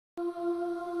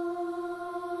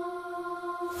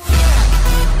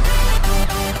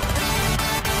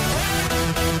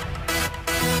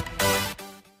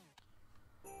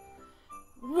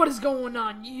What is going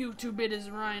on YouTube? It is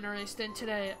Ryan Arist, and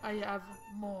today I have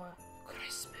more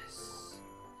Christmas.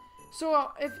 So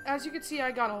as you can see,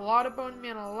 I got a lot of bone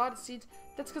meal and a lot of seeds.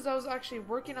 That's because I was actually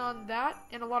working on that,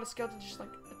 and a lot of skeletons just like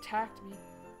attacked me.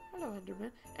 Hello,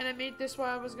 Enderman. And I made this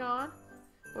while I was gone.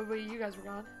 Wait, you guys were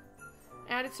gone.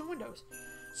 Added some windows.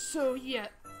 So yeah,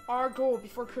 our goal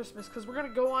before Christmas, because we're gonna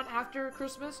go on after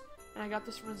Christmas, and I got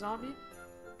this from a zombie.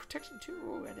 Protection 2.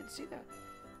 Oh, I didn't see that.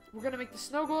 We're gonna make the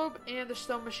snow globe and the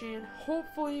snow machine.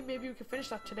 Hopefully, maybe we can finish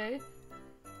that today.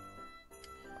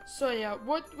 So yeah,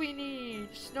 what we need?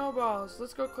 Snowballs.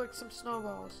 Let's go collect some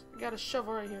snowballs. I got a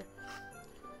shovel right here.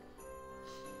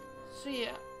 So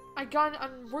yeah,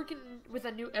 I'm working with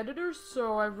a new editor,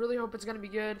 so I really hope it's gonna be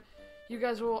good. You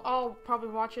guys will all probably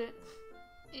watch it.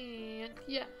 And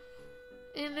yeah.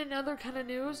 In another kind of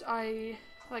news, I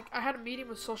had a meeting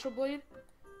with Social Blade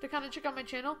to kind of check out my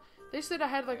channel. They said I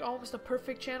had like almost a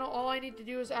perfect channel. All I need to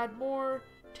do is add more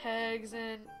tags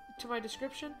and to my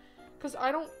description, because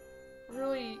I don't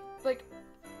really like,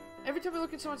 every time I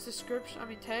look at someone's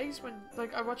tags, when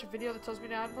like I watch a video that tells me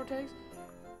to add more tags,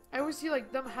 I always see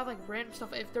like them have like random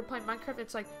stuff. If they're playing Minecraft,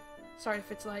 it's like, sorry if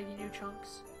it's laggy, new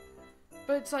chunks,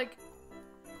 but it's like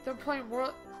they're playing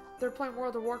World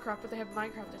of Warcraft, but they have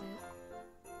Minecraft in it.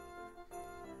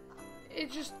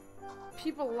 It just,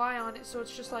 people lie on it, so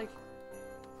it's just like,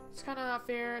 it's kind of not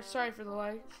fair. Sorry for the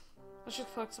lag. Let's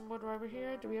just collect some wood right over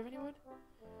here. Do we have any wood?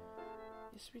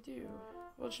 Yes, we do.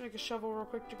 We'll just make a shovel real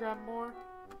quick to grab more.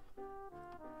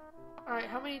 Alright,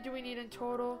 how many do we need in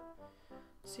total?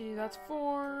 Let's see, that's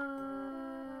 4.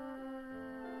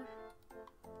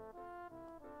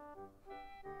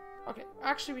 Okay,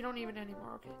 actually we don't even need any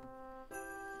more. Okay.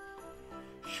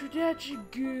 So that's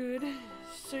good.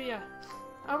 So yeah,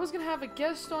 I was gonna have a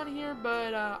guest on here,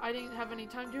 but I didn't have any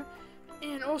time to.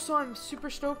 And also, I'm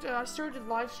super stoked. I started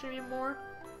live streaming more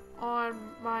on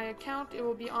my account. It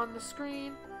will be on the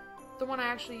screen, the one I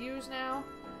actually use now.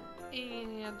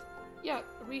 And yeah,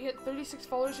 we hit 36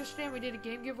 followers yesterday, and we did a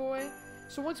game giveaway.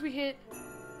 So once we hit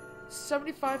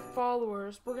 75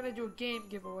 followers, we're gonna do a game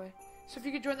giveaway. So if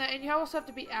you could join that, and you also have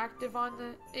to be active on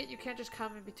it. You can't just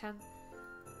come and pretend.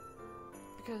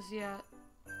 Because yeah,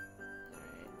 all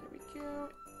right, there we go.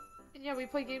 And yeah, we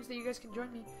play games that you guys can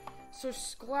join me. So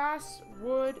glass,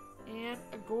 wood, and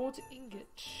a gold ingot.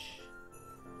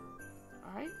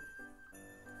 Alright.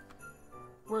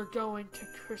 We're going to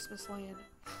Christmas land.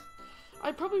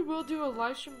 I probably will do a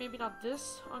live stream, maybe not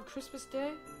this, on Christmas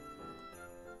Day.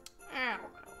 I don't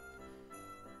know.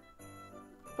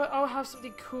 But I'll have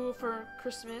something cool for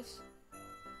Christmas.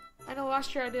 I know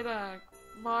last year I did a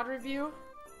mod review.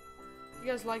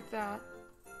 You guys liked that.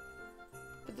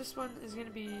 But this one is going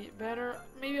to be better.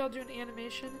 Maybe I'll do an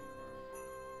animation.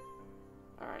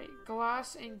 Alright,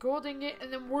 glass and gold ingot,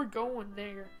 and then we're going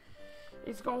there.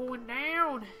 It's going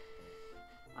down.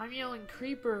 I'm yelling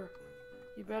creeper.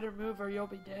 You better move or you'll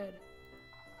be dead.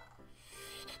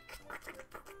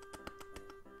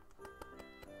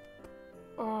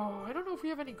 Oh, I don't know if we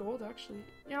have any gold actually.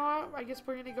 You know what? I guess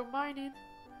we're gonna go mining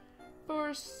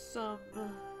for some.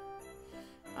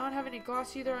 I don't have any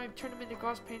glass either. I've turned them into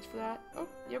glass paints for that. Oh,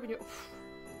 yeah, we do.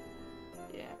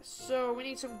 Yeah, so we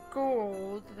need some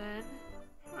gold then.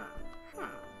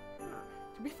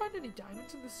 Did we find any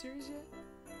diamonds in this series yet?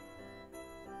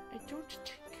 I don't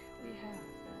think we have.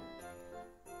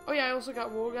 Oh yeah, I also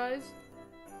got wool, guys.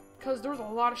 Because there was a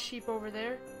lot of sheep over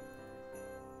there.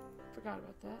 Forgot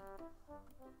about that.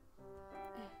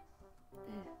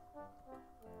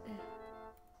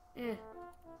 There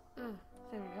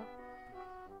we go.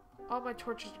 All my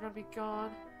torches are gonna be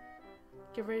gone.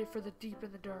 Get ready for the deep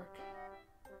in the dark.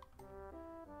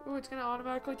 Ooh, it's gonna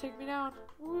automatically take me down.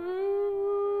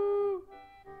 Woo!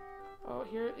 Oh,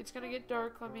 here, it's gonna get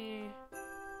dark. Let me...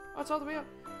 Oh, it's all the way up.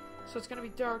 So it's gonna be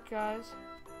dark, guys.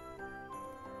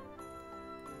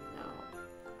 No,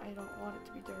 I don't want it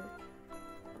to be dark.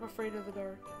 I'm afraid of the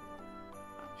dark.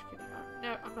 I'm just kidding.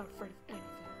 No, I'm not afraid of anything.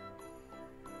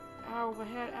 Ow, my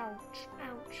head. Ouch.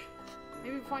 Ouch.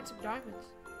 Maybe we'll find some diamonds.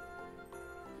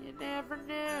 You never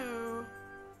know.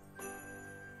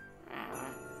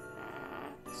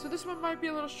 So this one might be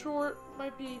a little short,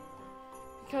 might be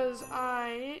because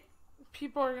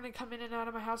people are gonna come in and out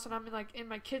of my house, and I'm in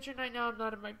my kitchen right now. I'm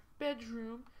not in my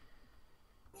bedroom.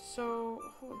 So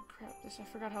holy crap! I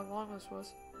forgot how long this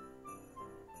was.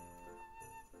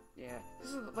 Yeah,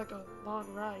 this is like a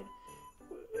long ride.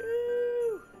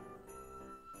 Woo!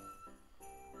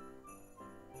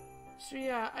 So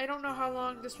yeah, I don't know how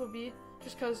long this will be,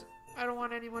 just because I don't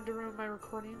want anyone to ruin my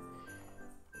recording.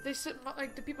 They said,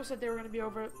 like, the people said they were going to be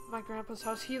over at my grandpa's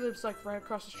house. He lives, like, right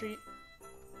across the street.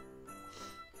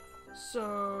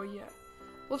 So, yeah.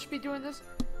 we'll just be doing this.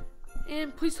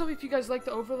 And please tell me if you guys like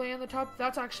the overlay on the top.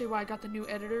 That's actually why I got the new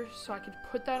editor, so I could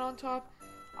put that on top.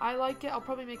 I like it. I'll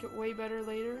probably make it way better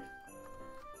later.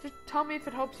 Just tell me if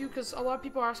it helps you, because a lot of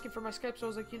people are asking for my Skype, so I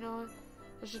was like, you know what?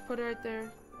 Let's just put it right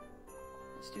there.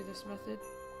 Let's do this method.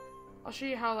 I'll show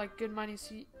you how like good mining.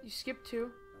 See, you skip 2.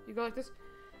 You go like this.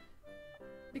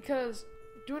 Because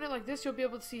doing it like this, you'll be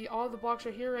able to see all the blocks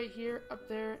right here, up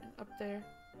there, and up there.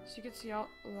 So you can see a lot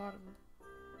of them.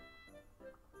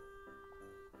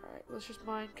 Alright, let's just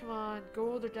mine. Come on,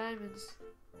 gold or diamonds.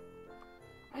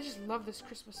 I just love this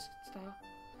Christmas style.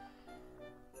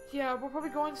 Yeah, we're probably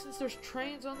going, since there's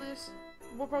trains on this,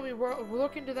 we'll probably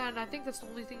look into that, and I think that's the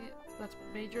only thing that's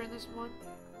major in this one.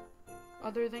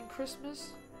 Other than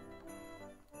Christmas.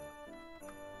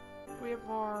 We have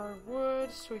more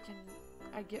wood, so we can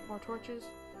get more torches.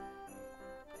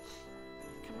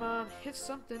 Come on, hit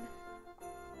something.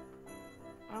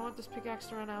 I don't want this pickaxe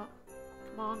to run out.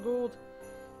 Come on, gold.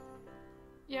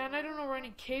 Yeah, and I don't know where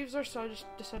any caves are, so I just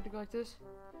decided to go like this.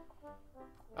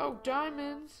 Oh,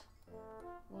 diamonds!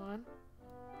 1.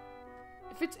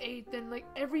 If it's 8, then like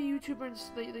every YouTuber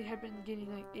lately have been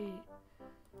getting like 8.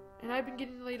 And I've been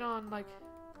getting late on, like,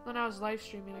 when I was live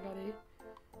streaming, I got 8.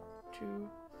 2,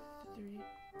 3,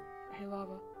 hey,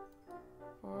 lava.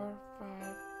 4,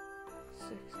 5,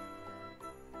 6.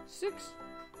 6!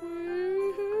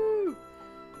 Woohoo!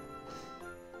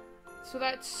 So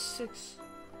that's 6.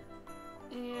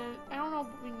 And I don't know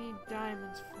what we need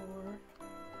diamonds for.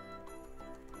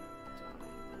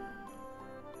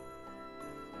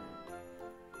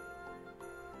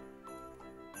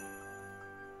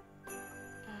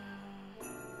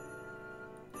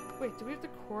 Wait, do we have the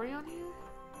quarry on here?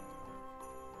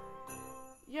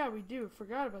 Yeah, we do.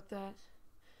 Forgot about that.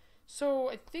 So,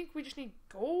 I think we just need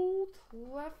gold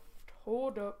left.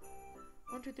 Hold up.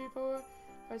 1, 2, 3, 4,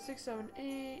 5, 6, 7,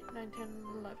 8, 9, 10,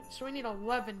 11. So we need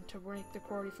 11 to make the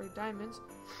quarry for diamonds.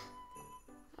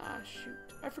 Ah, shoot.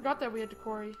 I forgot that we had the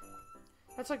quarry.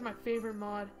 That's like my favorite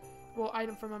mod. Well,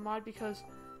 item for my mod, because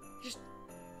just,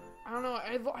 I don't know,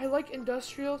 I like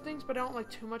industrial things, but I don't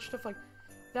like too much stuff like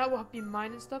that will help you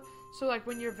mine and stuff. So like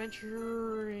when you're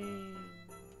venturing.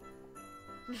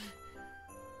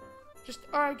 Just,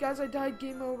 alright guys, I died,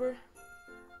 game over.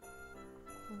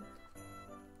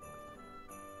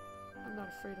 I'm not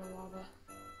afraid of lava.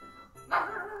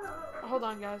 Hold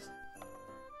on guys.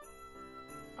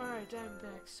 Alright, I'm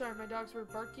back. Sorry, my dogs were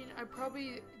barking.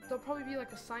 There'll probably be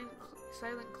like a silent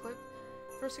clip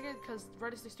for a second, because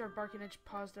right as they started barking, I just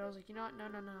paused it. I was like, you know what? No.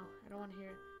 I don't want to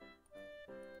hear it.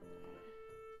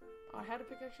 Oh, I had a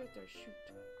pickaxe right there. Shoot.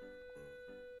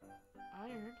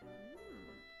 Iron.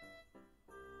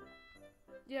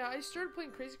 Yeah, I started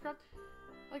playing Crazycraft.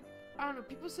 Like, I don't know.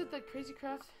 People said that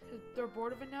Crazycraft, they're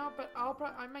bored of it now, but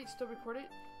I might still record it,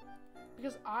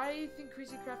 because I think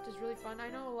Crazycraft is really fun. I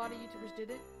know a lot of YouTubers did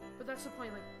it, but that's the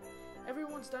point. Like,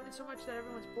 everyone's done it so much that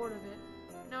everyone's bored of it.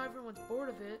 Now everyone's bored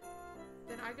of it,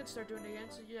 then I could start doing it again.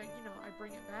 So yeah, you know, I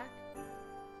bring it back.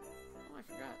 Oh, I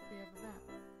forgot we have a map.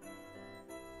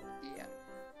 Yeah.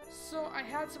 So I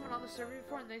had someone on the server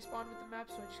before, and they spawned with the map,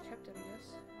 so I just kept it, I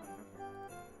guess. I don't remember.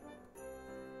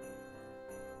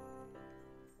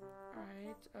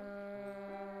 Alright,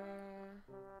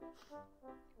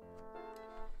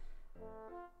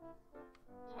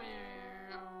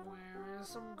 where is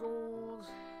some gold?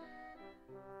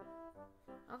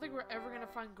 I don't think we're ever gonna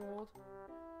find gold.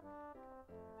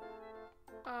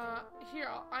 Here,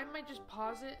 I might just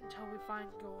pause it until we find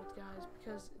gold, guys,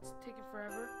 because it's taking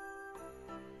forever.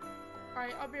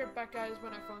 Alright, I'll be right back, guys,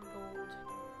 when I find gold.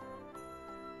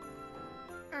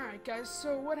 Alright, guys,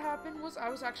 so what happened was I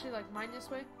was actually, like, mining this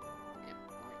way.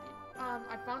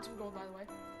 I found some gold, by the way.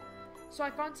 So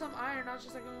I found some iron, I was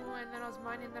just like, oh, and then I was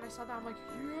mining, and then I saw that, I'm like,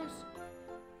 yes!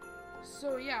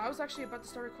 So, yeah, I was actually about to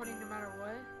start recording no matter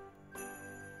what.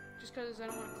 Just because I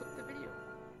don't want to clip the video.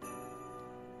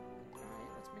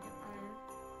 Alright, let's make an iron.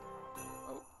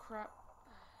 Oh, crap.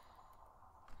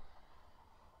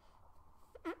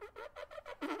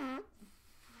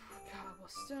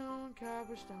 Cobblestone,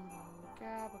 cobblestone, oh,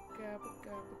 cobblestone,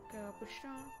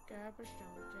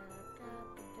 cobblestone.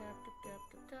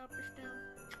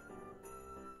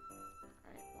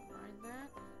 Alright, we'll mine that.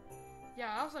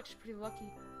 Yeah, I was actually pretty lucky.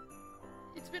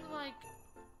 It's been like,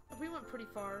 we went pretty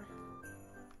far.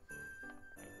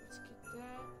 Alright, let's get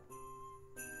that.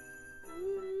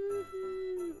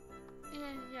 Woohoo!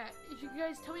 And yeah, if you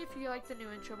guys tell me if you like the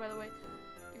new intro, by the way.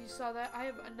 If you saw that, I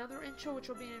have another intro which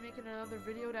will be making another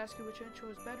video to ask you which intro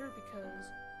is better, because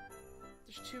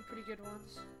there's two pretty good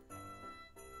ones.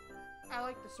 I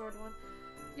like the sword one.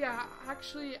 Yeah,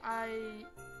 actually,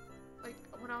 like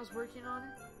when I was working on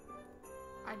it,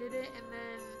 I did it, and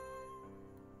then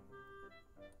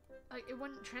like it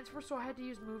wouldn't transfer, so I had to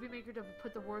use Movie Maker to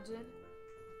put the words in.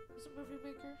 Is it Movie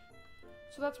Maker?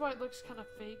 So that's why it looks kind of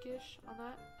fake-ish on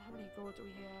that. How many golds do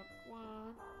we have?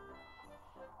 1,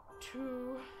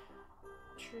 2,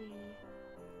 3,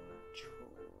 4.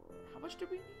 How much do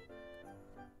we need?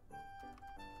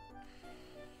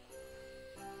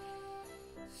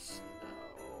 Snow.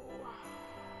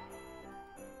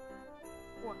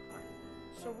 1. Alright.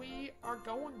 So we are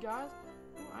going, guys.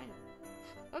 Ooh, iron.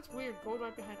 That's weird. Gold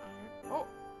right behind iron. Oh!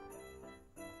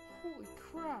 Holy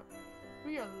crap.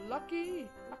 We are lucky.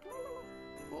 Lucky.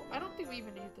 Well, I don't think we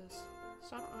even need this.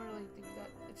 So I don't really think that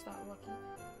it's that lucky.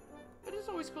 But it's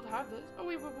always cool to have this. Oh,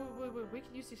 wait. We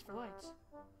can use these for lights.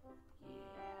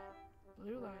 Yeah.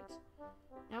 Blue lights.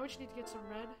 Now we just need to get some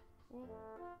red. Well,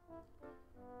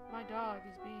 my dog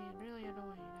is being really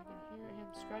annoying. I can hear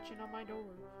him scratching on my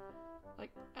door.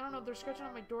 Like, I don't know, they're scratching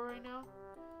on my door right now.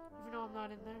 Even though I'm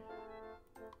not in there.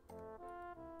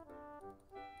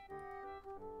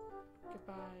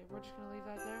 Goodbye. We're just gonna leave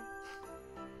that there.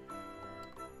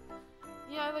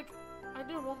 Yeah, I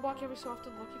do one block every so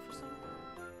often looking for some.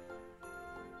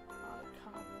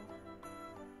 Cobble.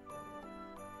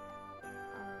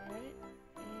 Alright.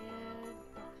 And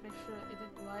make sure it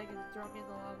didn't lag and throw me in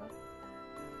the lava.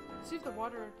 Let's see if the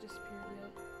water disappeared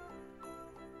yet.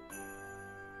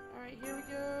 Alright, here we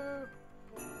go.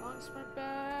 Long sprint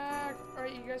back.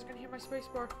 Alright, you guys are gonna hear my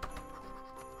spacebar.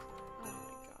 Oh my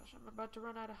gosh, I'm about to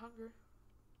run out of hunger.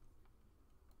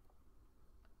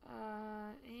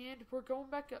 And we're going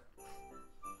back up.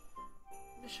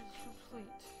 Mission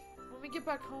complete. When we get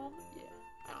back home,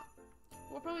 yeah,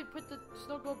 we'll probably put the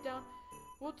snow globe down.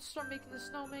 We'll start making the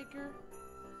snow maker.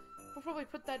 We'll probably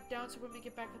put that down so when we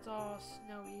get back it's all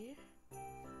snowy.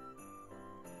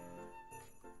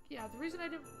 Yeah, the reason I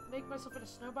didn't make myself in a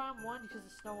snow biome, 1, because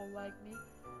the snow will lag me.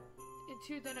 And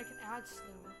 2, then I can add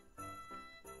snow.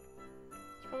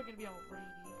 It's probably gonna be all rainy.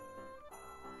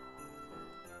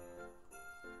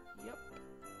 Yep.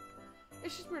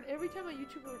 It's just weird. Every time a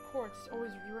YouTuber records, it's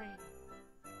always raining.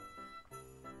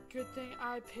 Good thing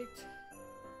I picked...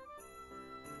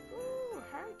 Ooh,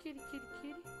 hi, kitty.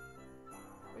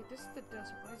 Wait, this is the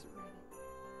desert. Why is it raining?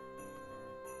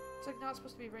 It's like not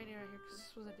supposed to be raining right here because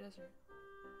this was a desert.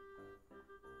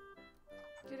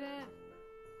 Get in.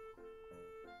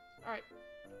 Alright.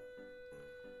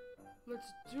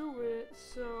 Let's do it.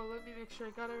 So, let me make sure I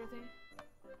got everything.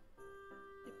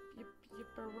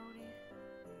 Yipperoni.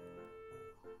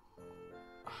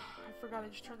 Oh, I forgot I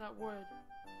just turned that wood.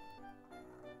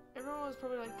 Everyone was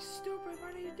probably like, stupid,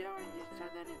 what are you doing? You just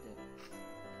turned that into...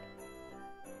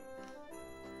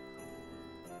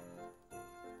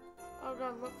 Oh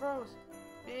god, look, froze.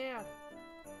 Man.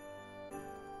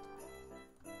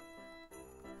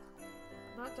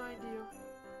 I'm not dying to you.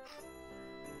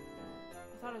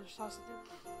 I thought I just saw something.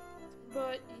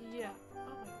 But, yeah.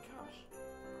 Oh my gosh.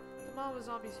 Come on with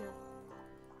zombies here.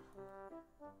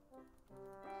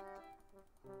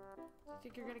 You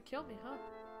think you're gonna kill me, huh?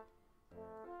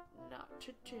 Not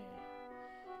today.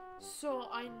 So,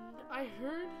 I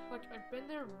heard, like, I've been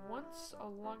there once a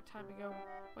long time ago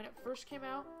when it first came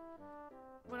out.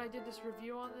 When I did this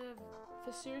review on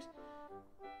the series.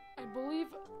 I believe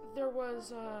there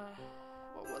was,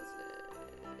 what was it?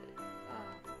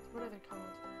 What are they called?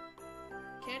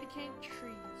 Candy cane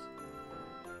trees.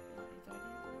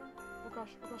 Oh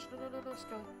gosh, no,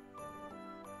 skeleton.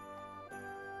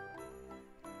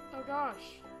 Oh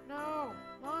gosh, no,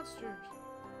 monsters.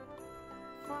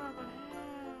 In front of my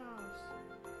house.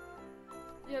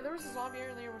 Yeah, there was a zombie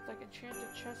earlier with like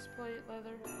enchanted chest plate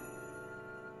leather.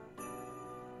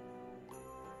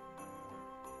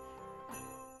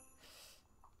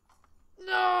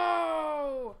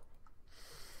 No!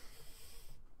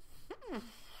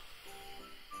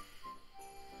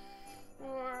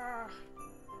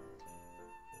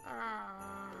 Oh,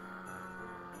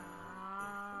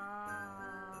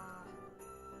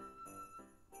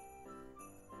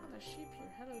 there's sheep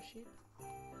here. Hello, sheep.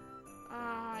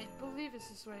 I believe it's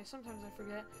this way. Sometimes I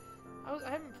forget. I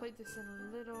haven't played this in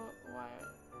a little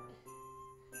while.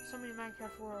 So many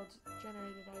Minecraft worlds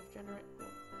generated.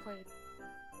 Played.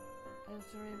 I don't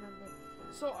remember.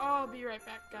 So I'll be right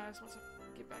back, guys, once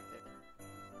I get back there.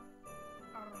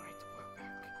 Alright, we're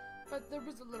back. But there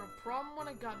was a little problem when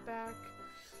I got back.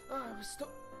 I was still...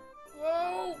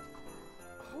 Whoa!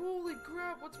 Holy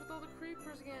crap, what's with all the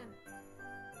creepers again?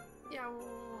 Yeah,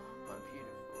 oh, my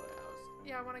beautiful house.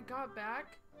 Yeah, when I got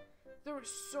back, there were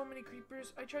so many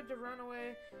creepers. I tried to run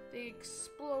away. They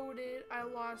exploded. I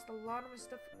lost a lot of my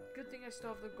stuff. Good thing I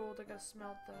still have the gold. I gotta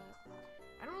smelt that.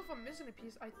 I don't know if I'm missing a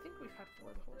piece. I think we've had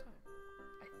 4 the whole time.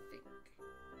 I think.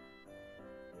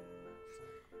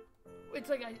 it's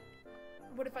like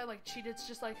what if I like cheated? It's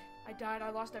just like I died, I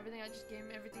lost everything, I just gave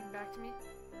him everything back to me,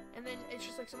 and then it's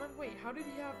just like someone, wait, how does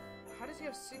he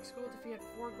have 6 gold if he had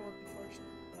 4 gold before?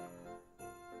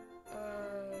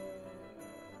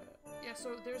 Yeah,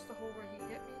 so there's the hole where he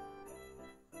hit me.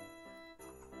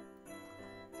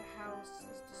 The house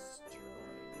is destroyed.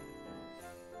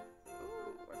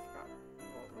 Ooh, I forgot.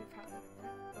 Well, we've had that in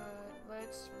there. But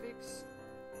let's fix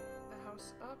the house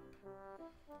up.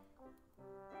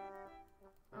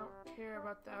 I don't care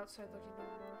about the outside looking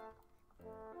anymore.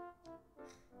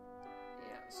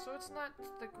 Yeah, so it's not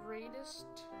the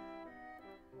greatest.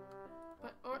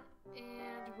 But,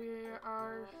 and we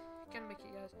are gonna make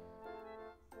it, guys.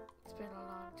 It's been a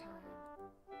long time.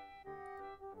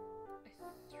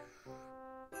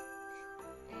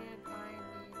 And I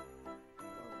need...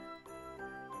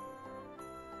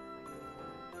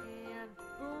 And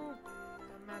boom!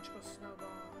 The magical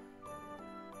snowball.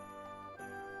 I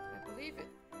believe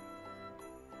it. I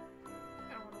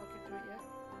don't want to look into it yet.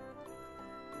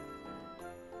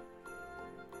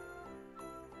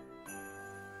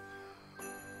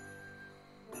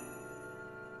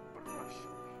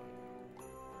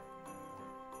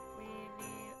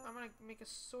 Make a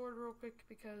sword real quick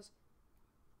because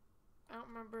I don't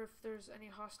remember if there's any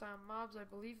hostile mobs. I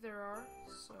believe there are.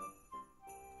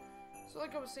 So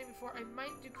like I was saying before, I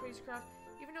might do Crazy Craft.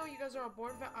 Even though you guys are all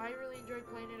bored of it, I really enjoy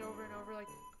playing it over and over. Like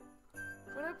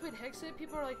when I played Hexit,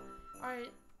 people are like,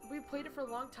 "Alright, we played it for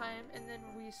a long time," and then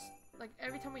like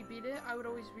every time we beat it, I would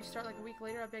always restart like a week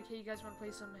later. I'd be like, "Hey, you guys want to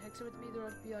play some Hexit with me?" They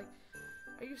would be like,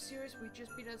 "Are you serious? We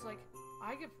just beat it." It's like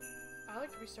I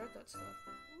like to restart that stuff.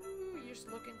 Ooh, you just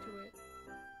look into it.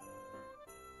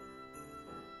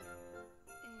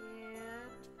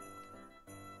 And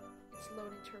it's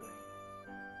loading terrain.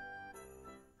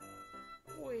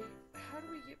 Wait, how do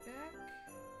we get back?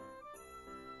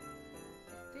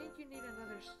 I think you need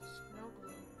another snow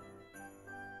globe.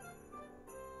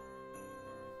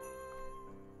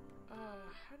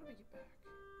 How do we get back?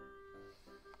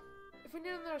 If we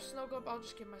need another snow globe, I'll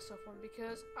just give myself one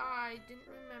because I didn't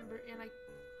remember, and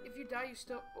if you die, you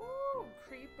still... Ooh,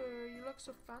 creeper, you look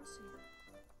so fancy.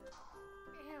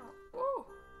 Ew. Ooh.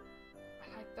 I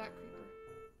like that creeper.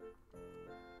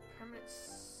 Permanent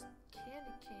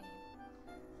candy cane.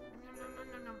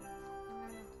 Nom.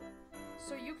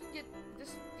 So you can get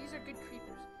this. These are good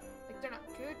creepers. Like they're not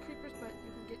good creepers, but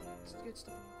you can get good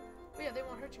stuff. But yeah, they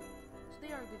won't hurt you. So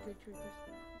they are good creepers.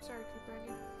 I'm sorry, creeper. I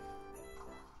need...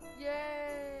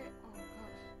 Yay! Oh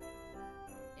gosh.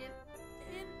 And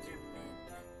Enderman.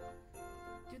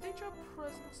 Do they drop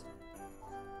presents?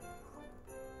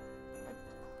 I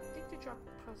think they drop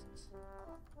presents.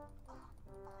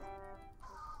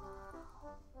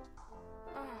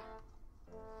 Ah.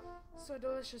 So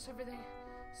delicious, everything.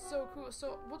 So cool.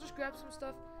 So we'll just grab some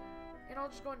stuff and I'll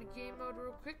just go into game mode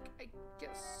real quick, I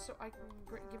guess, so I can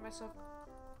give myself...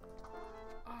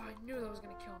 Oh, I knew that was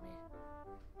gonna kill me.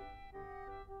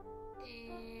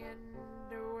 And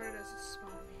where does it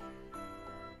spawn me?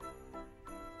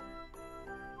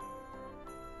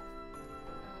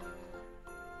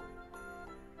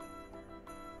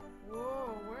 Whoa,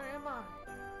 where am I?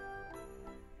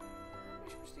 How am I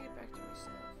supposed to get back to my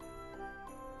stuff?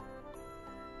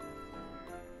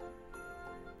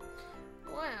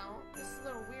 Well, this is a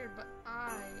little weird, but I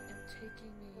am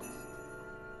taking these.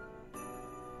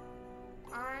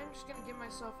 I'm just gonna give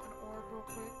myself an orb real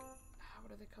quick.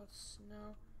 What are they called?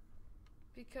 Snow.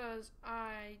 Because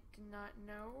I did not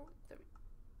know that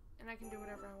and I can do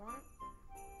whatever I want.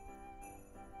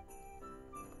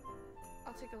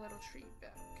 I'll take a little tree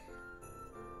back.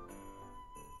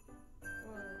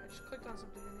 Whoa, I just clicked on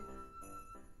something in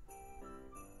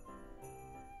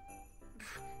it.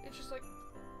 It's just like...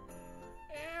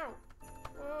 Ew!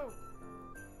 Whoa!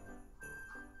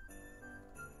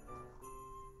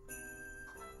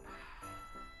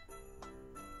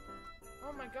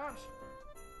 Oh my gosh.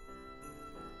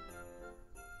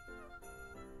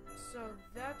 So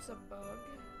that's a bug.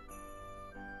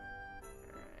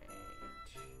 Alright.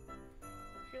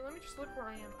 Here, let me just look where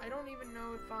I am. I don't even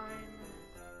know if I'm...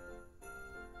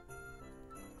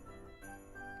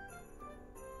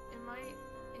 Am I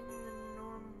in the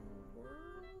normal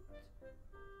world?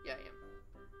 Yeah, I am.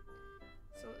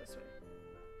 So this way.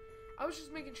 I was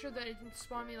just making sure that it didn't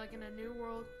spawn me like in a new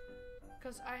world.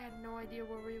 Because I had no idea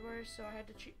where we were, so I had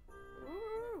to cheat.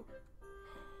 Ooh!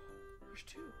 There's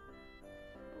two.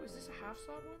 Oh, is this a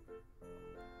half-slab one?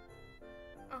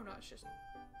 Oh, no, it's just...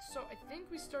 So, I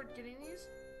think we start getting these.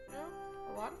 No?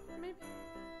 A lot of them, maybe?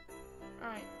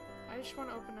 Alright. I just want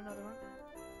to open another one.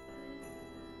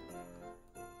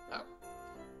 Oh.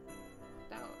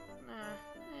 That one. Nah.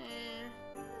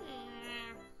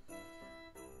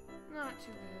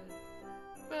 too good.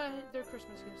 But they're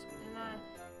Christmas gifts, and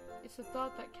it's the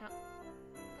thought that counts.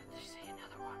 Say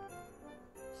another one.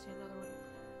 Say another one.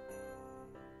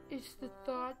 It's the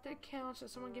thought that counts that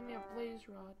someone gave me a blaze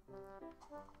rod.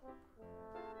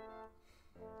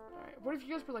 Alright, what if you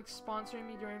guys were like sponsoring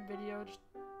me during video? Just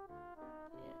yeah.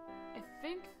 I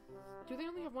think, do they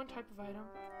only have one type of item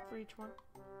for each one?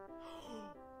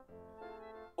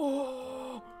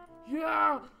 Oh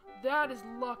yeah, that is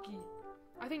lucky.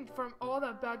 I think from all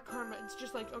that bad karma, it's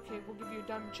just like, okay, we'll give you a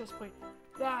diamond chest plate.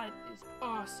 That is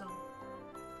awesome.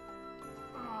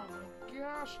 Oh my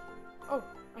gosh. Oh,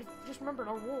 I just remembered.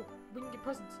 Oh, whoa, we can get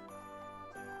presents.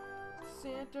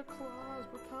 Santa Claus,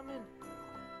 we're coming.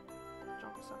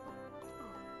 Jump us up. Oh.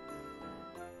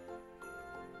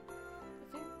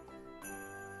 I think,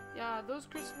 yeah, those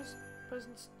Christmas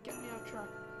presents get me off track.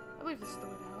 I believe this is the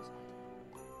way to the house.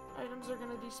 Items are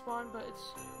gonna despawn, but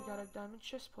we got a diamond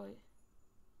chest plate.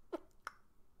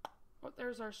 Oh,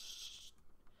 there's our.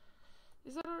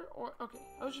 Is that our? Or okay,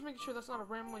 I was just making sure that's not a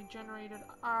randomly generated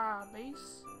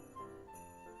base.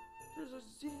 There's a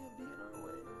zombie in our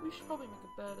way. We should probably make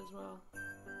a bed as well.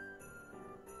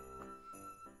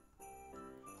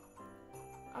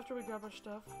 After we grab our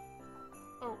stuff.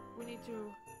 Oh, we need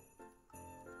to.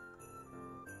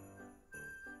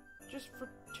 Just for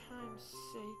time's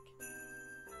sake.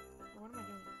 What am I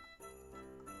doing?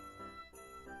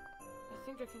 I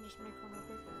think I can just make one real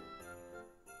quick.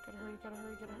 Gotta hurry, gotta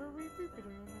hurry, gotta hurry.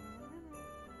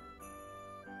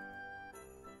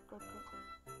 Go, go.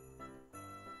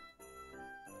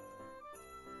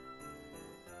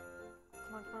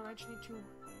 Come on, I just need to.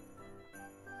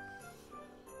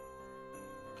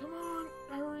 Come on,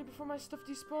 hurry before my stuff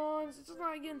despawns. It's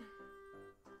lagging.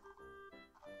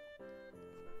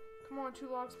 Come on, 2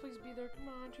 logs, please be there. Come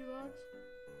on, 2 logs.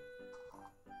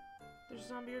 There's a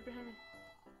zombie right behind me.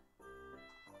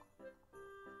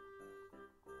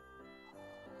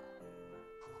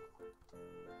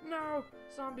 No!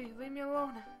 Zombie, leave me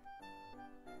alone.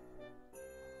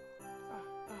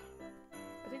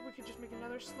 I think we could just make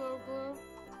another slow glow.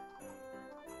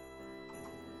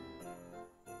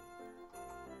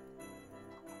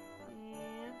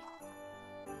 And...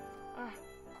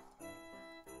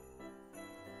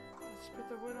 let's put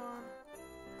the wood on.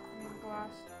 I mean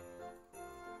glass.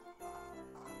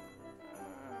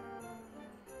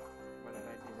 Why did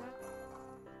I do that?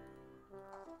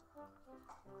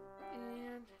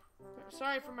 And...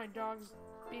 sorry for my dogs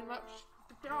being loud.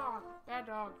 Dog! Bad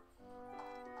dog.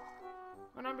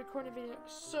 When I'm recording a video,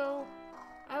 so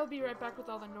I'll be right back with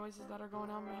all the noises that are going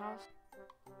on in my house.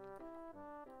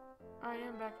 I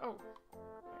am back. Oh,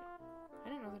 I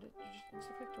didn't know that you just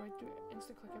insta-click. Do I do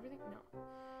insta-click everything? No.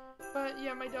 But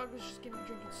yeah, my dog was just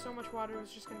drinking so much water. It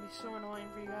was just gonna be so annoying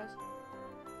for you guys.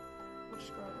 We'll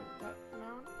just go out like that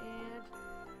amount and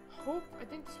I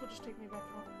think this will just take me back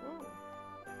home. Whoa.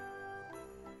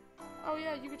 Oh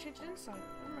yeah, you can change it inside.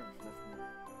 I remember that from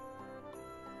there.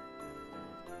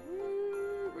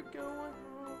 Woo, we're going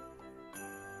home.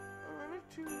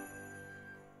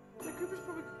 The creeper's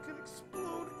probably gonna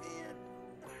explode and...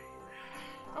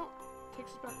 oh,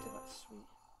 takes us back to that suite.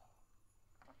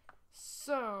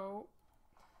 So,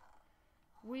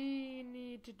 we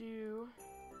need to do...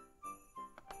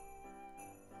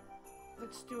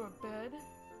 let's do a bed.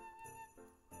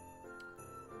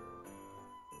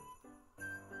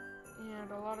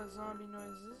 And a lot of zombie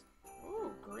noises.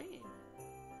 Ooh, green.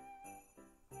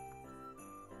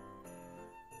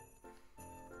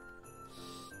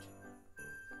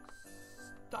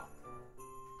 Stop.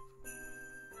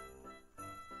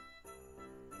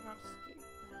 Not stick.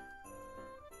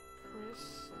 Chris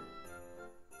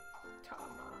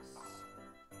Thomas.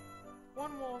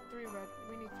 1 wall, 3 red.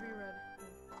 We need 3 red.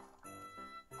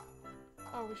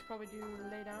 Oh, we should probably do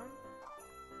lay down.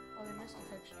 Oh, they missed a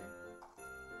texture.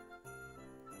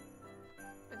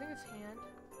 I think it's hand.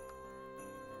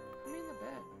 Put me in the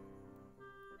bed.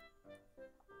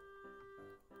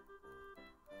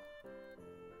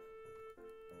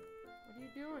 What are you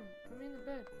doing? Put me in the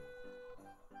bed.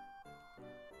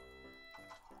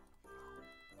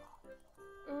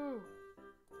 Ooh.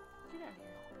 Get out of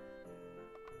here.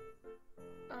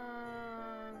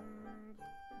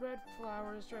 Red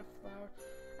flowers, red flower.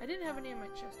 I didn't have any in my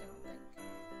chest, I don't think.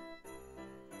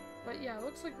 But yeah, it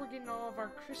looks like we're getting all of our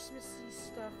Christmassy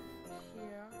stuff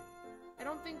here. I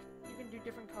don't think you can do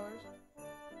different colors.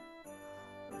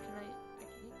 Or can I can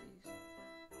eat these.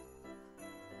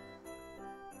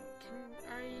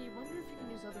 I wonder if you can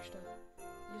use other stuff.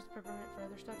 Use the peppermint for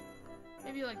other stuff.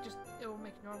 Maybe like just, it will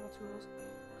make normal tools.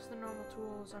 Because the normal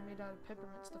tools are made out of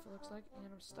peppermint stuff, it looks like. And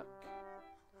I'm stuck.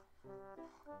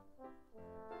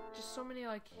 just so many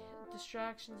like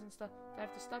distractions and stuff that I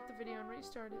have to stop the video and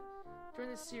restart it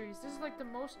during this series. This is like the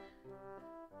most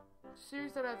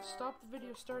series that I've stopped the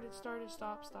video, started,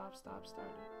 stop, started.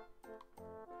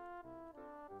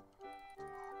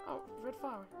 Oh, red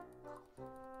flower.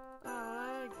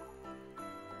 Lag.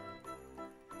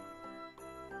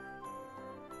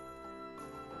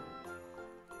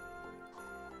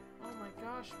 Oh my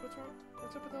gosh, what's wrong?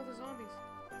 What's up with all the zombies?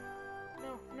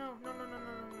 No.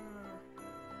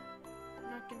 I'm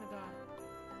not gonna die.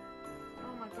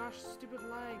 Oh my gosh, stupid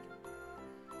lag.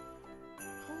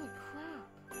 Holy crap.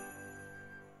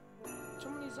 So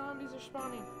many zombies are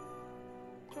spawning.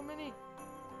 Too many.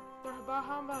 They're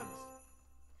humbugs.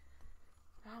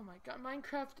 Oh my god,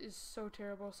 Minecraft is so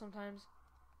terrible sometimes.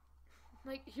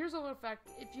 Like, here's a little fact.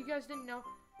 If you guys didn't know,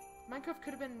 Minecraft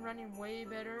could have been running way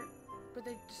better, but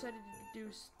they decided to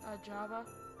do Java,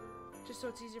 just so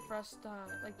it's easier for us to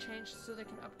like change, so they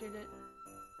can update it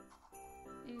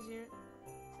easier.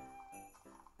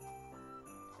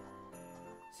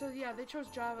 So yeah, they chose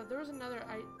Java. There was another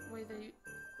way they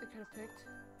could have picked,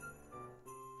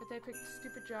 but they picked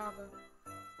stupid Java.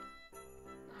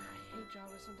 I hate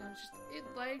Java sometimes. Just it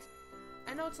lags.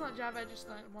 I know it's not Java. I just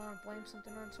want to blame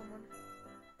something on someone,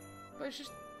 but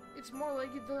it's more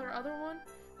laggy. The other one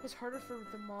was harder for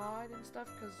the mod and stuff,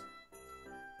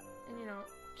 and you know,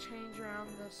 change around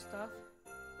the stuff,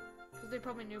 because they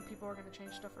probably knew people were gonna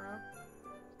change stuff around.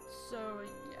 So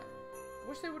yeah,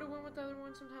 wish they would have went with the other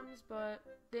one sometimes, but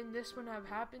then this wouldn't have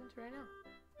happened right now.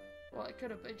 Well, it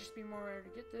could have. It'd just be more rare to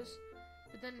get this,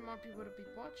 but then more people would have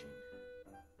been watching.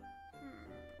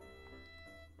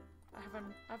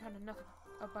 I've had enough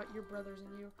about your brothers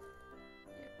and you.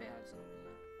 Yeah, bad zombie.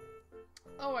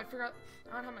 Oh, I forgot.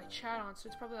 I don't have my chat on, so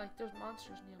it's probably like there's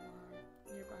monsters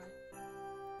nearby.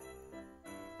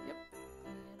 Yep.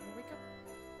 And we'll wake up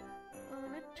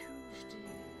on a Tuesday.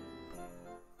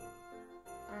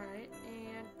 Alright,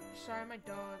 and sorry, my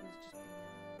dog is just being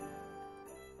loud.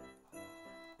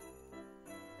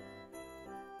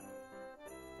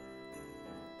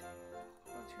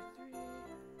 1, 2, 3.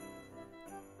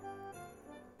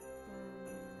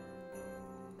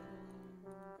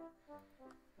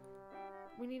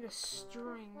 We need a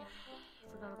string.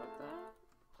 Forgot about that.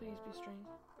 Please be string.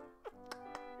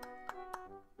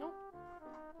 Nope.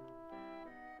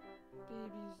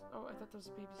 Babies. Oh, I thought that was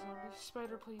a baby zombie.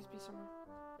 Spider, please be somewhere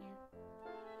here.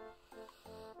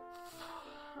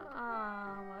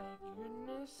 Ah, my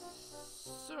goodness.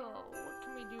 So, what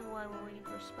can we do while we're waiting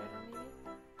for a spider maybe?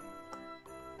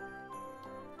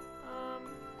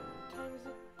 What time is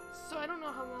it? So, I don't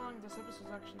know how long this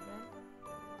episode's actually been.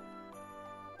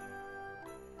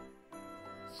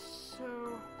 So,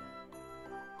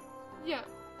 yeah,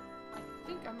 I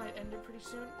think I might end it pretty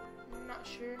soon. I'm not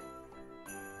sure,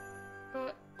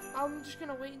 but I'm just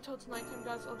gonna wait until it's nighttime,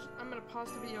 guys. I'm gonna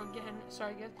pause the video again.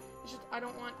 Sorry, guys. It's just I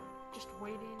don't want just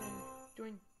waiting and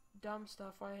doing dumb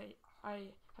stuff. I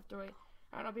have to wait.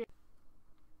 Alright, I'll be.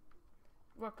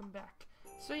 Welcome back.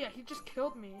 So yeah, he just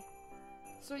killed me.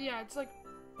 So yeah, it's like,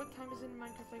 what time is it in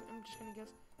Minecraft? Like, I'm just gonna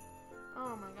guess.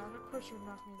 Oh my god! Of course you would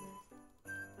knock me in there.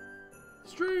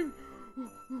 Stream!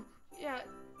 Yeah,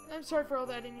 I'm sorry for all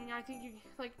the editing. I think you,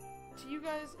 like, to you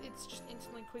guys, it's just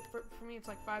instantly quick. For me, it's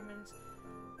like 5 minutes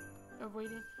of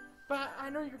waiting. But I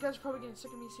know you guys are probably getting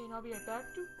sick of me saying I'll be right back.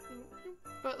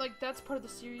 But, like, that's part of the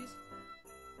series.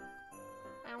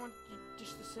 I don't want you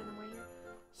just to sit and wait here.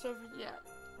 So, yeah.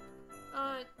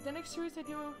 The next series I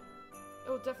do, it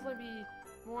will definitely be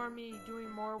more me doing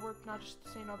more work, not just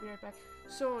saying I'll be right back.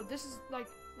 So, this is, like,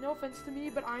 no offense to me,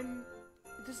 but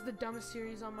this is the dumbest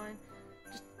series on mine.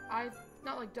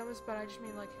 Not like dumbest, but I just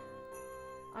mean like,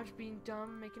 I'm just being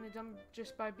dumb, making it dumb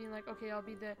just by being like, okay, I'll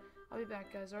be back,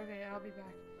 guys, okay, I'll be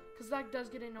back. Because that does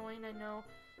get annoying, I know.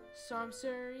 So I'm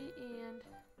sorry, and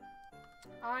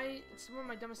it's one of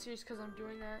my dumbest series because I'm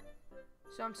doing that.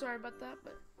 So I'm sorry about that,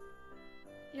 but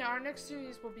yeah, our next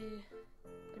series will be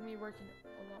me working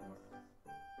a lot more.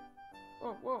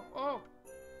 Oh!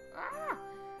 Ah!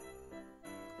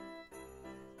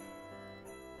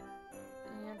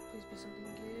 And please be something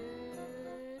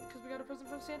good, because we got a present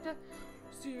from Santa.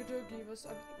 Santa gave us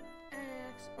an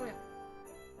axe. Oh yeah,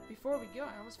 before we go,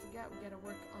 I almost forgot, we gotta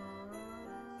work on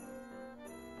the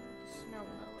snow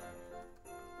blower.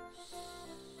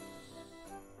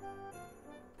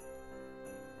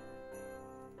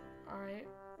 Alright,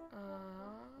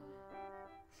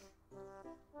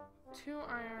 2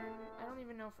 iron. I don't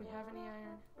even know if we have any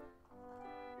iron.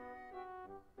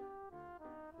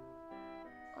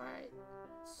 Alright,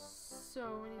 so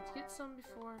we need to get some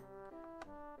before.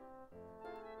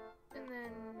 And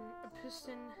then a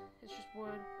piston is just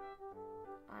wood,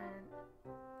 iron,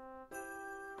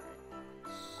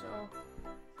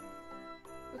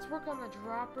 let's work on the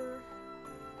dropper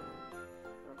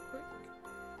real quick.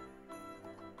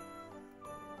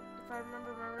 If I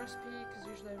remember my recipe, because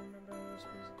usually I remember the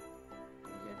recipes.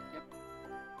 Good. Yep.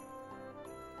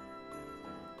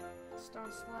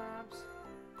 Stone slabs.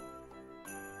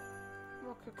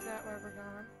 We'll cook that while we're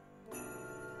gone.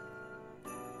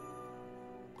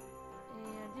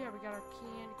 And yeah, we got our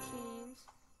canned canes.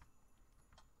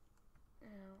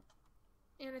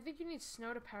 And I think you need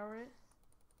snow to power it.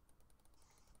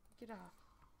 Get off.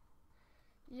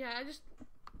 Yeah,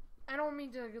 I don't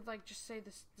mean to like just say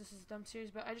this is a dumb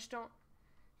series, but I just don't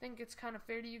think it's kind of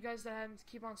fair to you guys that I have to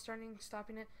keep on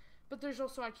stopping it. But there's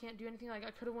also, I can't do anything. Like,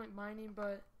 I could have went mining,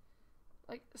 but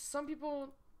like some people,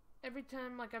 every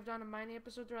time like I've done a mining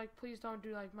episode, they're like, please don't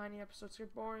do like mining episodes, they're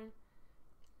boring.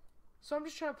 So I'm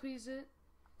just trying to please it.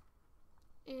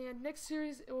 And next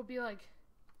series, it will be like,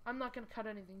 I'm not going to cut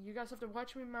anything. You guys have to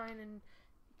watch me mine and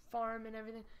farm and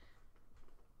everything.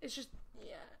 It's just,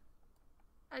 yeah.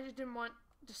 I just didn't want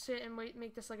to sit and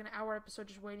make this like an hour episode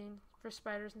just waiting for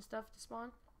spiders and stuff to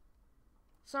spawn.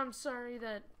 So I'm sorry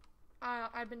that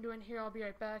I've been doing here. I'll be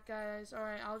right back, guys.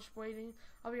 Alright, I'll just waiting.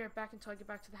 I'll be right back until I get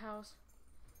back to the house.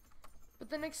 But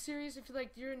the next series, if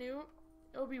you're new,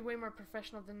 it'll be way more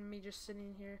professional than me just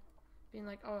sitting here being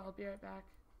like, oh, I'll be right back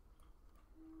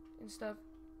and stuff.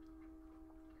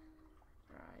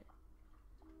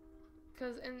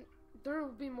 And there will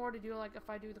be more to do, like if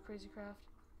I do the crazy craft.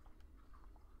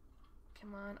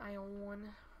 Come on, Ion.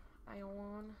 Where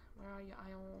are you,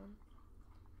 Ion?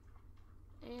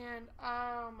 And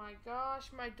oh my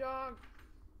gosh, my dog,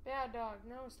 bad dog.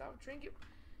 No, stop drinking.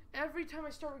 Every time I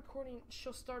start recording,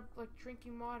 she'll start like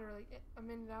drinking water like a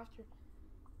minute after.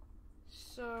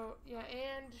 So yeah,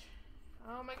 and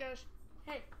oh my gosh,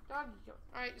 hey doggy. All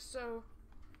right, so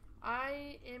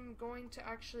I am going to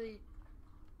actually.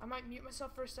 I might mute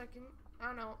myself for a second. I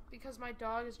don't know, because my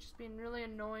dog is just being really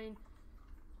annoying.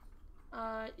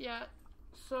 Yeah,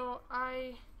 so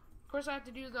of course I have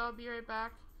to do the I'll be right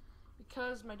back,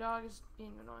 because my dog is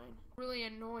being annoying. Really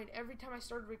annoyed every time I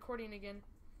started recording again.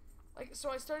 Like, so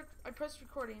I pressed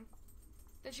recording,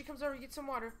 then she comes over to get some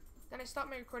water, then I stop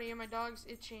my recording and my dog's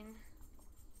itching.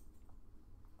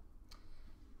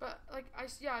 But, like, I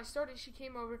started, she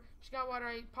came over, she got water,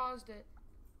 I paused it.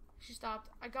 She stopped.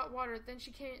 I got water. Then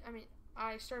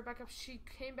I started back up. She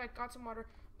came back, got some water,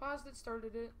 paused it,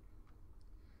 started it.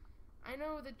 I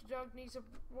know that the dog needs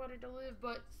water to live,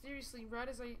 but seriously, right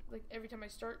as every time I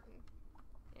start,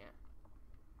 yeah.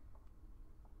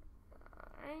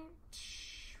 Alright.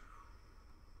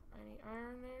 I need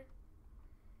iron there.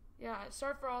 Yeah,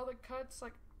 sorry for all the cuts.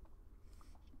 Like,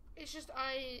 it's just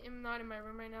I am not in my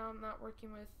room right now. I'm not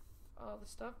working with all the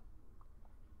stuff.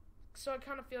 So I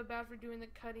kind of feel bad for doing the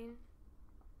cutting,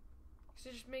 because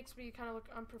it just makes me kind of look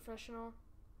unprofessional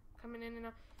coming in and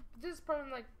out. But this is probably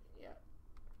like, yeah.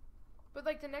 But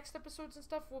like the next episodes and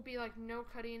stuff will be like no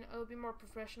cutting. It'll be more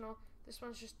professional. This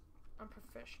one's just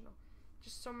unprofessional.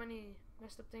 Just so many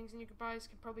messed up things, and you guys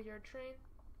can probably hear a train.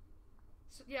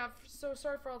 So yeah, so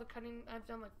sorry for all the cutting. I've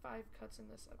done like 5 cuts in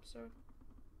this episode.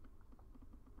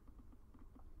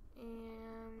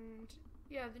 And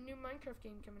yeah, the new Minecraft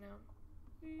game coming out.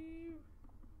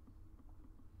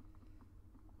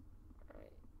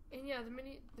 Alright, and yeah,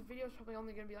 the video is probably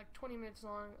only gonna be like 20 minutes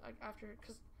long, like after,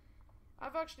 because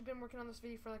I've actually been working on this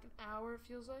video for like an hour, it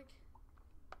feels like,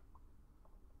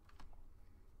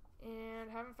 and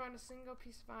haven't found a single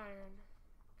piece of iron.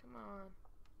 Come on.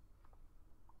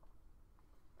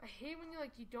 I hate when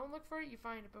you don't look for it, you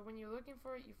find it, but when you're looking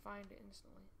for it, you find it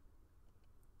instantly.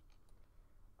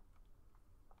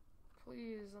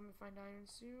 Please let me find iron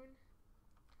soon.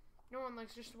 No one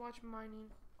likes just to watch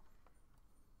mining.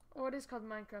 Oh, it is called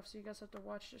Minecraft, so you guys have to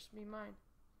watch just me mine.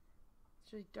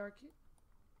 It's really dark.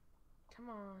 Come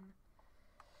on.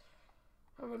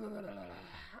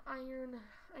 Iron.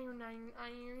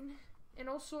 And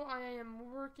also, I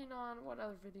am working on what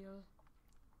other videos?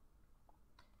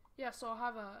 Yeah, so I'll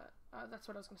have that's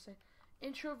what I was gonna say.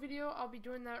 Intro video, I'll be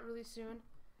doing that really soon.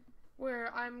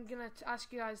 Where I'm gonna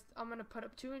ask you guys, I'm gonna put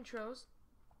up 2 intros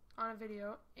on a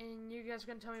video, and you guys are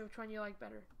gonna tell me which one you like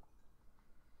better.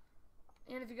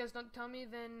 And if you guys don't tell me,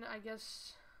 then I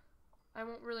guess I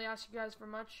won't really ask you guys for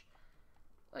much.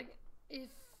 Like, if,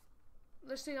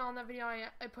 let's say on that video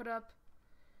I put up,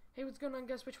 hey, what's going on,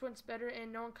 guys, which one's better,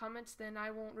 and no one comments, then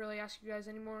I won't really ask you guys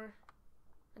anymore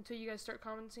until you guys start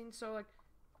commenting. So, like,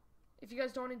 if you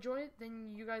guys don't enjoy it,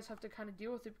 then you guys have to kind of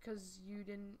deal with it, because you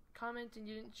didn't comment and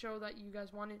you didn't show that you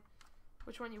guys wanted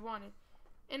which one you wanted.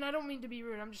 And I don't mean to be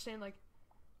rude, I'm just saying, like,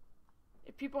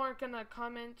 if people aren't gonna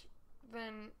comment,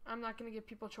 then I'm not gonna give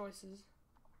people choices.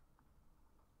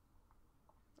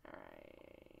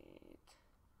 Alright.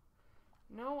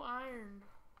 No iron.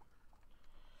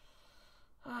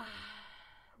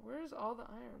 Where's all the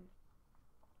iron?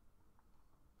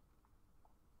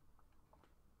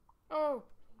 Oh!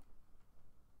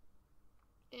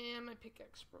 And my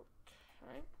pickaxe broke.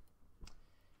 Alright.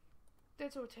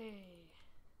 That's okay.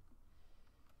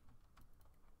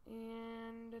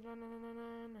 And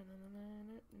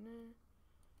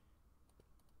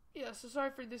yeah, so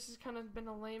sorry for this has kind of been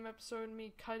a lame episode,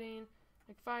 me cutting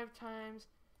like 5 times,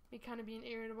 me kind of being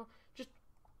irritable, just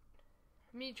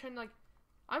me trying to like,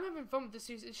 I'm having fun with this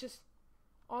series, it's just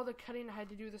all the cutting I had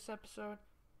to do this episode.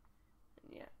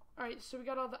 And yeah, alright, so we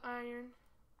got all the iron.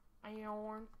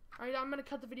 Alright, I'm gonna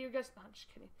cut the video, guys. No, I'm just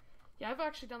kidding. Yeah, I've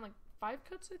actually done like 5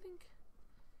 cuts, I think.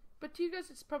 But to you guys,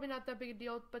 it's probably not that big a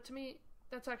deal. But to me,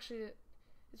 that's actually,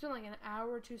 it's been like an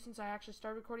hour or 2 since I actually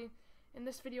started recording. And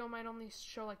this video might only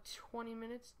show like 20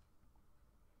 minutes.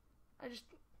 I just,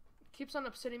 keeps on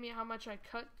upsetting me how much I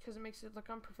cut because it makes it look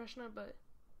unprofessional. But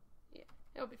yeah,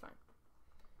 it'll be fine.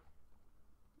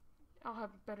 I'll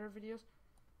have better videos.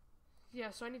 Yeah,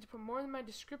 so I need to put more in my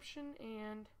description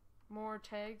and more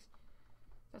tags.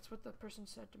 That's what the person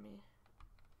said to me.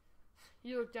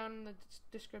 You look down in the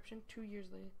description 2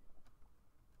 years later.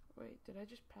 Wait, did I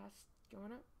just pass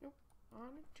going up? Nope. On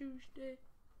a Tuesday.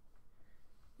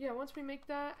 Yeah, once we make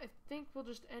that, I think we'll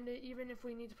just end it, even if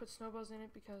we need to put snowballs in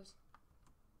it, because...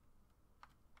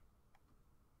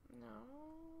 No,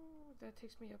 that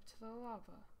takes me up to the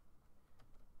lava.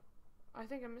 I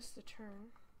think I missed the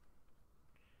turn.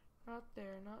 Not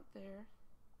there, not there.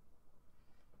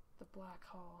 The black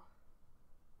hole.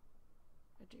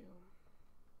 I do.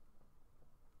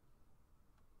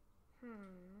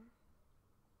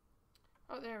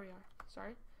 Oh, there we are.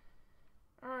 Sorry.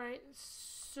 Alright,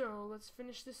 so let's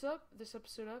finish this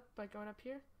episode up by going up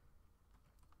here.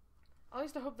 At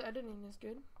least I hope the editing is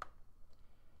good.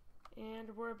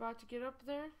 And we're about to get up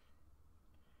there.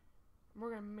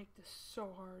 We're gonna make this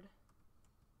so hard.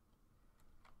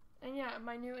 And yeah,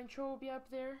 my new intro will be up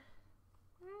there.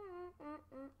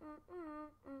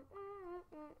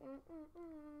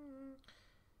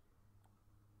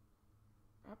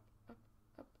 Up, up,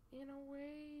 up, and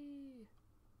away.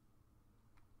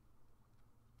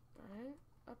 Alright,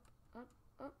 up, up,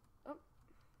 up, up.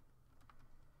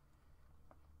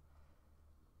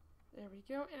 There we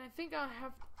go. And I think I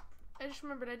just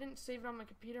remembered I didn't save it on my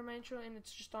computer, my intro, and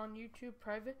it's just on YouTube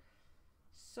private.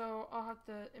 So I'll have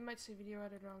to, it might say video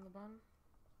editor on the bottom.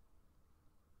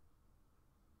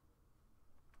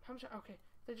 How much? Okay,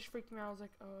 that just freaked me out. I was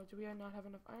like, oh, do we not have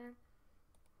enough iron?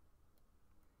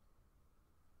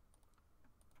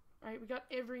 Alright, we got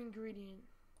every ingredient.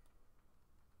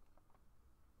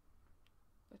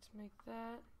 Let's make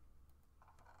that.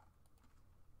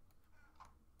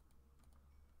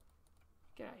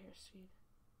 Get out of here, seed.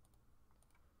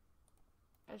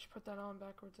 I just put that on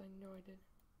backwards. I know I did.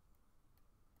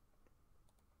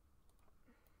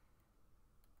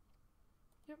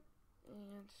 Yep.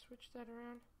 And switch that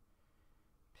around.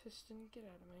 Piston, get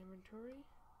out of my inventory.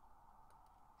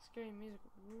 Scary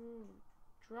music. Ooh,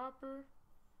 dropper.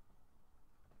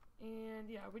 And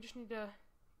yeah, we just need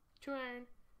 2 iron.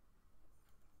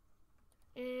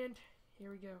 And here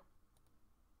we go.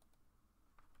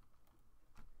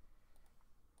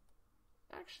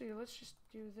 Actually, let's just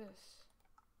do this.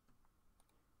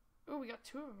 Oh, we got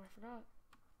 2 of them, I forgot.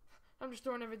 I'm just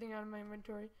throwing everything out of my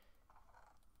inventory.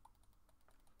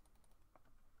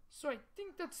 So I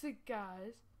think that's it,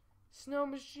 guys. Snow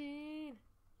machine.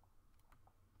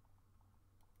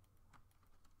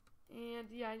 And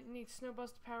yeah, I need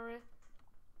snowballs to power it.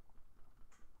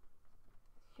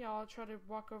 Yeah, I'll try to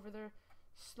walk over there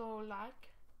slow like.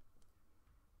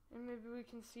 And maybe we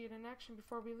can see it in action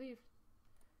before we leave.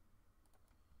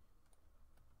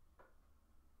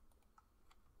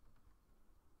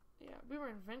 Yeah, we were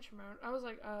in adventure mode. I was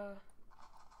like, yeah.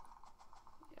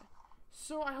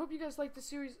 So I hope you guys like the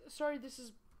series. Sorry, this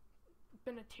has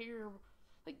been a terrible,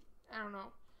 like, I don't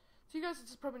know. To you guys,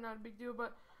 it's probably not a big deal,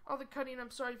 but all the cutting,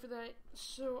 I'm sorry for that.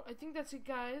 So I think that's it,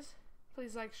 guys.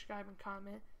 Please like, subscribe, and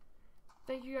comment.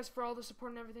 Thank you guys for all the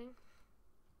support and everything.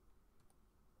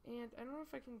 And I don't know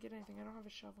if I can get anything. I don't have a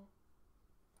shovel.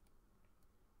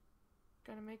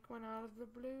 Gotta make one out of the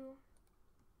blue.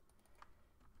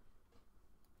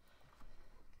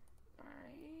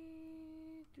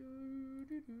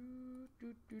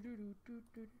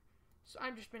 So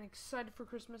I've just been excited for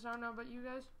Christmas. I don't know about you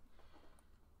guys.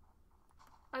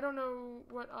 I don't know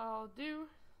what I'll do.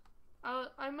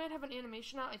 I might have an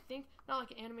animation out, I think. Not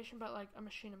like an animation, but like a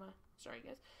machinima. Sorry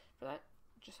guys for that.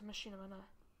 Just a machinima, nah.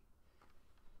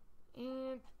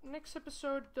 And next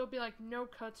episode, there'll be like no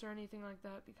cuts or anything like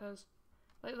that, because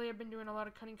lately I've been doing a lot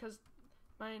of cutting, because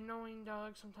My annoying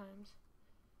dog sometimes.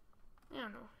 I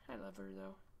don't know. I love her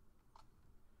though.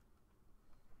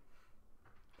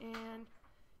 And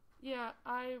yeah,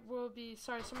 I will be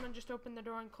sorry, someone just opened the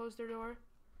door and closed their door.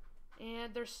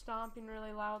 And they're stomping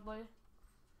really loudly.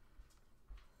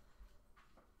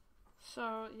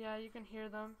 So yeah, you can hear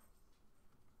them.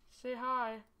 Say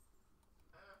hi.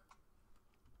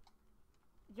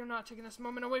 You're not taking this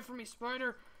moment away from me,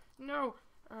 Spider. No.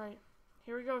 Alright,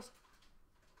 here he goes.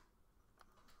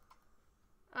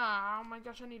 Ah, oh my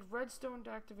gosh, I need redstone to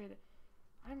activate it.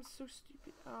 I'm so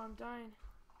stupid. Oh, I'm dying.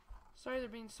 Sorry they're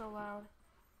being so loud.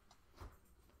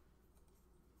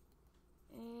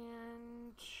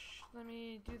 And let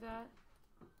me do that.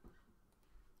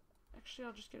 Actually,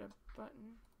 I'll just get a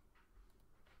button.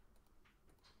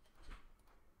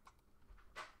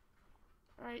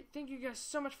 Alright, thank you guys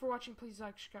so much for watching. Please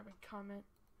like, subscribe, and comment.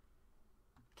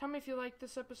 Tell me if you like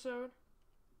this episode.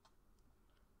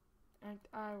 And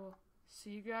I will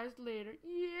see you guys later.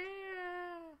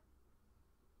 Yeah!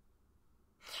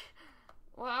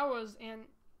 Well,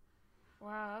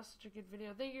 wow, that's such a good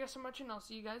video. Thank you guys so much, and I'll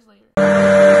see you guys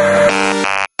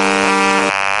later.